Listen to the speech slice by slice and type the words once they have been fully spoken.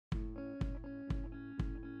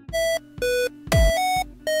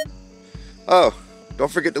Oh,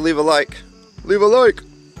 don't forget to leave a like. Leave a like.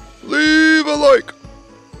 Leave a like.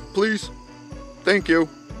 Please. Thank you.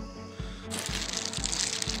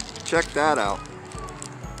 Check that out.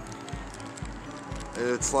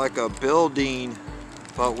 It's like a building,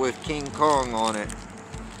 but with King Kong on it.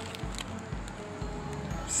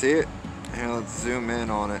 See it? Here, let's zoom in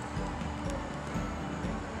on it.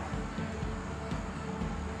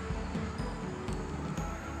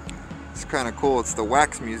 It's kind of cool. It's the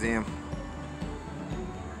Wax Museum.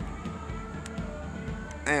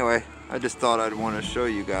 Anyway, I just thought I'd want to show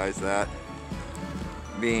you guys that.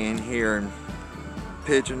 Being here in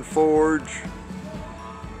Pigeon Forge.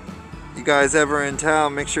 You guys ever in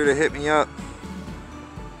town, make sure to hit me up.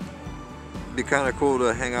 It'd be kind of cool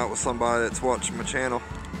to hang out with somebody that's watching my channel.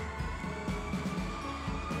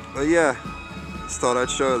 But yeah, just thought I'd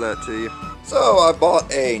show that to you. So I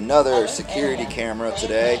bought another security camera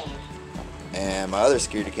today, and my other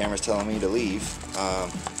security camera is telling me to leave.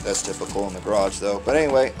 That's typical in the garage though. But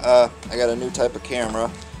anyway, I got a new type of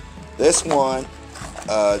camera. This one,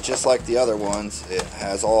 just like the other ones, it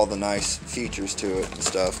has all the nice features to it and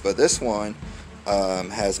stuff, but this one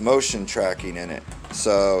has motion tracking in it,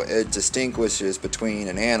 so it distinguishes between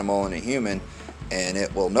an animal and a human, and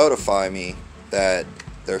it will notify me that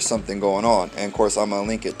there's something going on. And of course I'm going to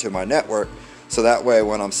link it to my network, so that way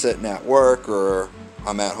when I'm sitting at work or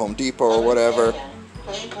I'm at Home Depot or whatever,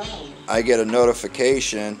 I get a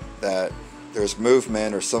notification that there's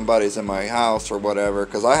movement or somebody's in my house or whatever,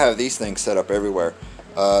 because I have these things set up everywhere.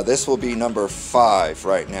 This will be number 5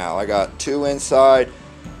 right now. I got 2 inside,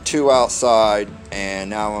 2 outside, and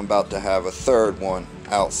now I'm about to have a 3rd one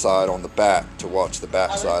outside on the back to watch the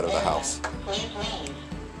back side of the house.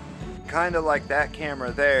 Kind of like that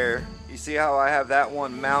camera there. You see how I have that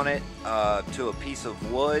one mounted to a piece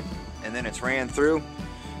of wood and then it's ran through?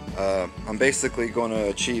 I'm basically going to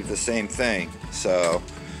achieve the same thing. So,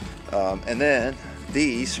 and then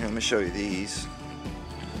these, let me show you these.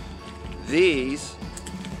 These,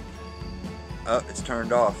 oh, it's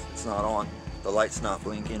turned off. It's not on. The light's not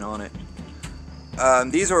blinking on it.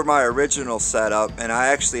 These are my original setup, and I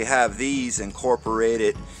actually have these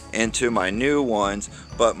incorporated into my new ones.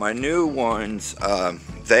 But my new ones,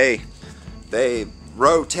 they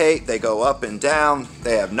rotate. They go up and down.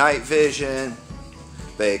 They have night vision.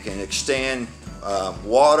 They can extend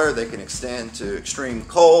water. They can extend to extreme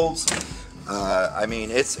colds. I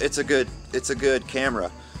mean, it's a good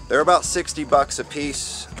camera. They're about 60 bucks a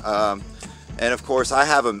piece, and of course I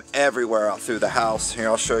have them everywhere out through the house. Here,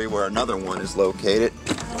 I'll show you where another one is located.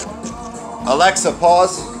 Alexa,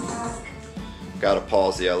 pause. Gotta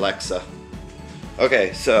pause the Alexa.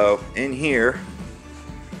 Okay, so in here,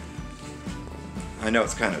 I know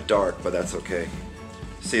it's kind of dark, but that's okay.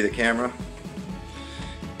 See the camera?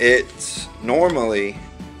 It normally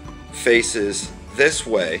faces this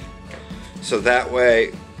way, so that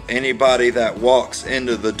way anybody that walks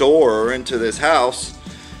into the door or into this house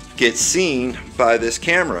gets seen by this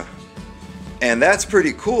camera. And that's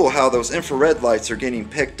pretty cool how those infrared lights are getting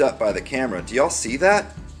picked up by the camera. Do y'all see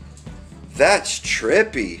that? That's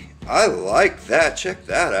trippy. I like that. Check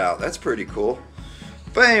that out. That's pretty cool.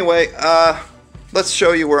 But anyway, let's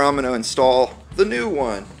show you where I'm going to install the new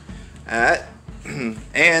one at.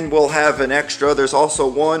 And we'll have an extra. There's also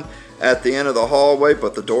one at the end of the hallway,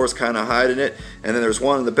 but the door's kind of hiding it. And then there's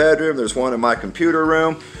one in the bedroom. There's one in my computer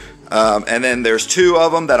room. And then there's 2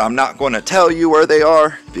 of them that I'm not going to tell you where they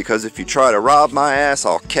are, because if you try to rob my ass,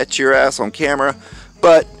 I'll catch your ass on camera.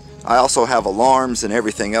 But I also have alarms and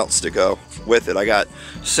everything else to go with it. I got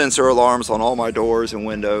sensor alarms on all my doors and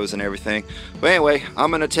windows and everything. But anyway, I'm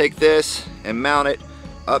going to take this and mount it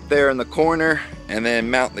up there in the corner, and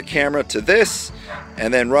then mount the camera to this,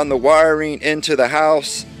 and then run the wiring into the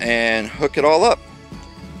house and hook it all up.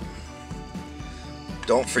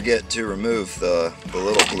 Don't forget to remove the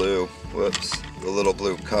little blue, the little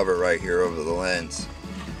blue cover right here over the lens.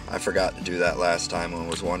 I forgot to do that last time and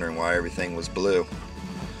was wondering why everything was blue.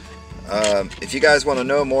 If you guys want to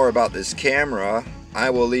know more about this camera, I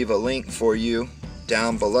will leave a link for you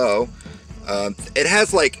down below. It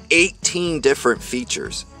has like 18 different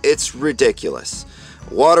features. It's ridiculous.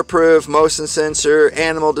 Waterproof, motion sensor,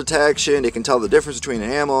 animal detection. It can tell the difference between an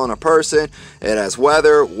animal and a person. It has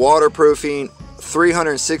weather, waterproofing,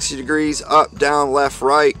 360 degrees, up, down, left,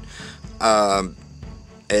 right.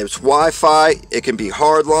 It's Wi-Fi. It can be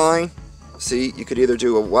hardline. See, you could either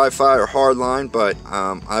do a Wi-Fi or hardline, but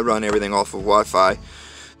I run everything off of Wi-Fi.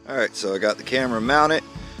 Alright, so I got the camera mounted.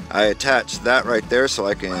 I attached that right there so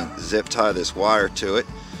I can zip tie this wire to it.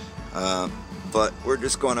 But we're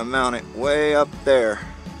just going to mount it way up there.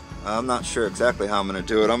 I'm not sure exactly how I'm going to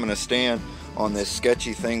do it. I'm going to stand on this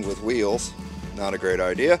sketchy thing with wheels. Not a great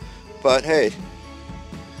idea, but hey.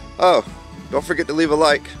 Oh, don't forget to leave a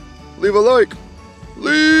like. Leave a like.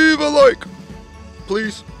 Leave a like,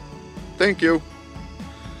 please. Thank you.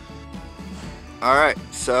 Alright,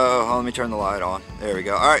 so let me turn the light on. There we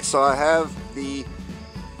go. Alright, so I have the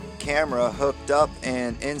camera hooked up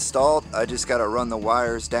and installed. I just got to run the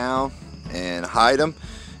wires down and hide them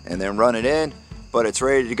and then run it in, but it's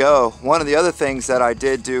ready to go. One of the other things that I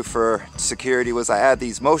did do for security was I had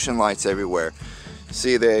these motion lights everywhere.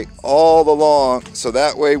 See, they all along, so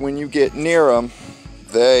that way when you get near them,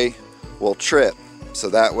 they will trip. So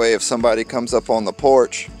that way if somebody comes up on the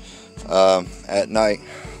porch at night,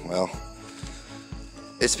 well,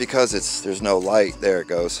 it's because there's no light. There it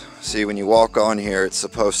goes. See, when you walk on here, it's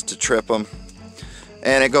supposed to trip them.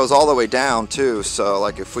 And it goes all the way down too. So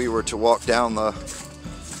like if we were to walk down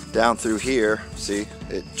through here, see,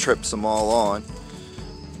 it trips them all on.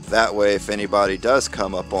 That way if anybody does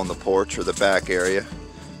come up on the porch or the back area,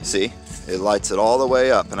 see, it lights it all the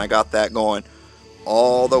way up. And I got that going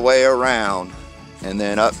all the way around. And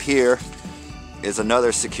then up here is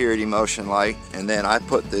another security motion light. And then I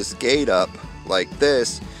put this gate up like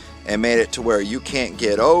this and made it to where you can't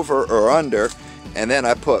get over or under. And then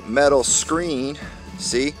I put metal screen,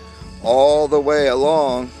 see, all the way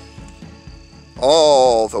along,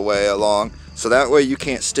 so that way you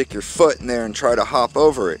can't stick your foot in there and try to hop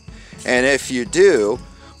over it. And if you do,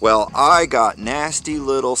 well, I got nasty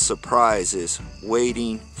little surprises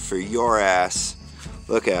waiting for your ass.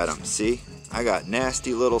 Look at them, see? I got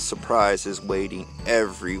nasty little surprises waiting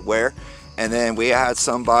everywhere. And then we had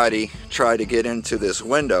somebody try to get into this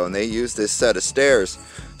window and they used this set of stairs.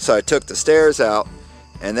 So I took the stairs out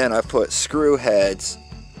and then I put screw heads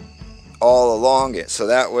all along it. So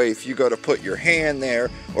that way if you go to put your hand there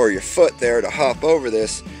or your foot there to hop over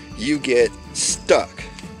this, you get stuck.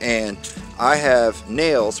 And I have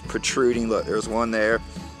nails protruding. Look, there's one there,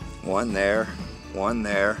 one there, one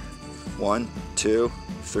there, 1, 2,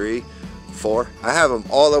 3, 4. I have them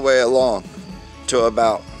all the way along to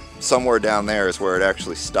about somewhere down there is where it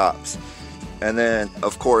actually stops. And then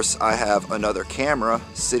of course I have another camera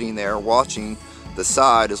sitting there watching the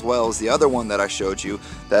side, as well as the other one that I showed you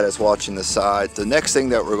that is watching the side. The next thing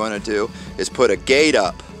that we're going to do is put a gate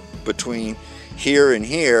up between here and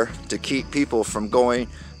here to keep people from going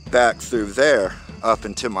back through there up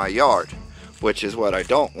into my yard, which is what I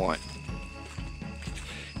don't want.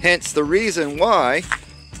 Hence the reason why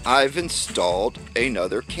I've installed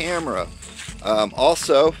another camera.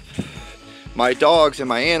 Also, my dogs and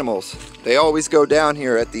my animals, they always go down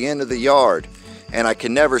here at the end of the yard and I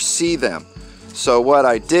can never see them. So what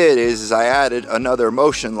I did is I added another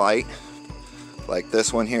motion light like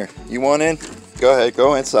this one here. You want in? Go ahead,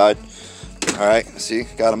 go inside. Alright, see,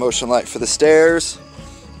 got a motion light for the stairs.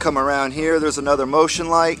 Come around here, there's another motion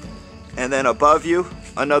light. And then above you,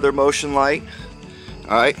 another motion light.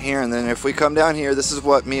 Alright, here, and then if we come down here, this is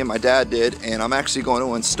what me and my dad did, and I'm actually going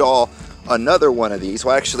to install another one of these.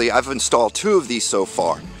 Well, actually, I've installed 2 of these so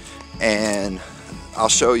far, and I'll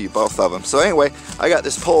show you both of them. So anyway, I got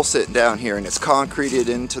this pole sitting down here, and it's concreted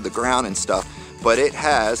into the ground and stuff, but it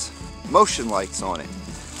has motion lights on it.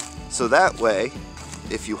 So that way,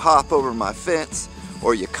 if you hop over my fence,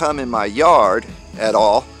 or you come in my yard at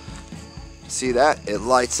all, see that? It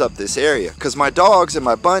lights up this area. Because my dogs and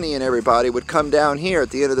my bunny and everybody would come down here at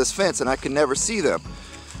the end of this fence, and I could never see them.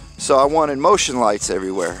 So I wanted motion lights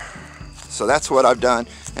everywhere. So that's what I've done.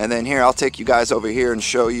 And then here, I'll take you guys over here and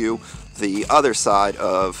show you the other side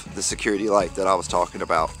of the security light that I was talking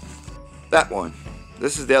about. That one.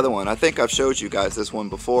 This is the other one. I think I've showed you guys this one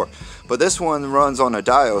before. But this one runs on a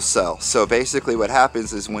diode cell. So basically what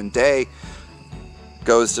happens is when day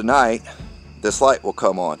goes to night, this light will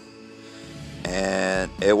come on.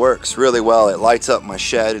 And it works really well. It lights up my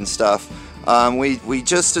shed and stuff. We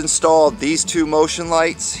just installed these 2 motion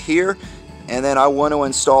lights here. And then I want to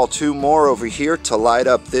install 2 more over here to light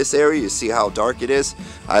up this area. You see how dark it is?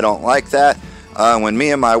 I don't like that. When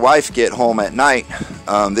me and my wife get home at night,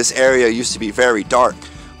 this area used to be very dark.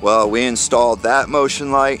 Well, we installed that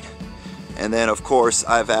motion light. And then of course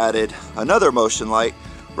I've added another motion light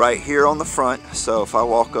right here on the front. So if I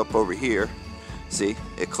walk up over here, see,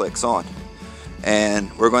 it clicks on.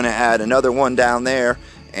 And we're going to add another one down there.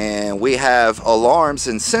 And we have alarms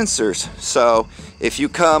and sensors. So if you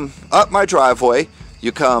come up my driveway,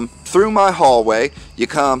 you come through my hallway, you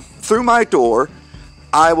come through my door,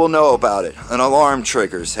 I will know about it. An alarm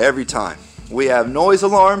triggers every time. We have noise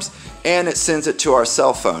alarms, and it sends it to our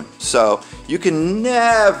cell phone. So you can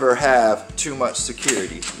never have too much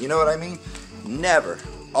security. You know what I mean? Never.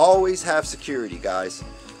 Always have security, guys.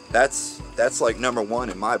 That's like number one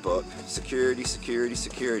in my book. Security, security,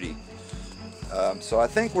 security. So I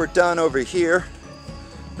think we're done over here.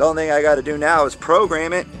 The only thing I got to do now is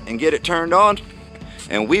program it and get it turned on,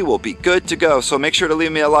 and we will be good to go. So make sure to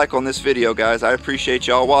leave me a like on this video, guys. I appreciate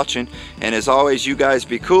y'all watching, and as always, you guys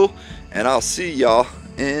be cool, and I'll see y'all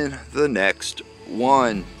in the next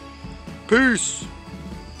one. Peace.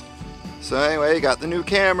 So anyway, got the new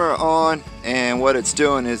camera on, and what it's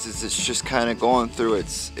doing is it's just kind of going through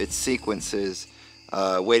its sequences,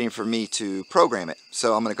 waiting for me to program it.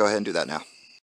 So I'm gonna go ahead and do that now.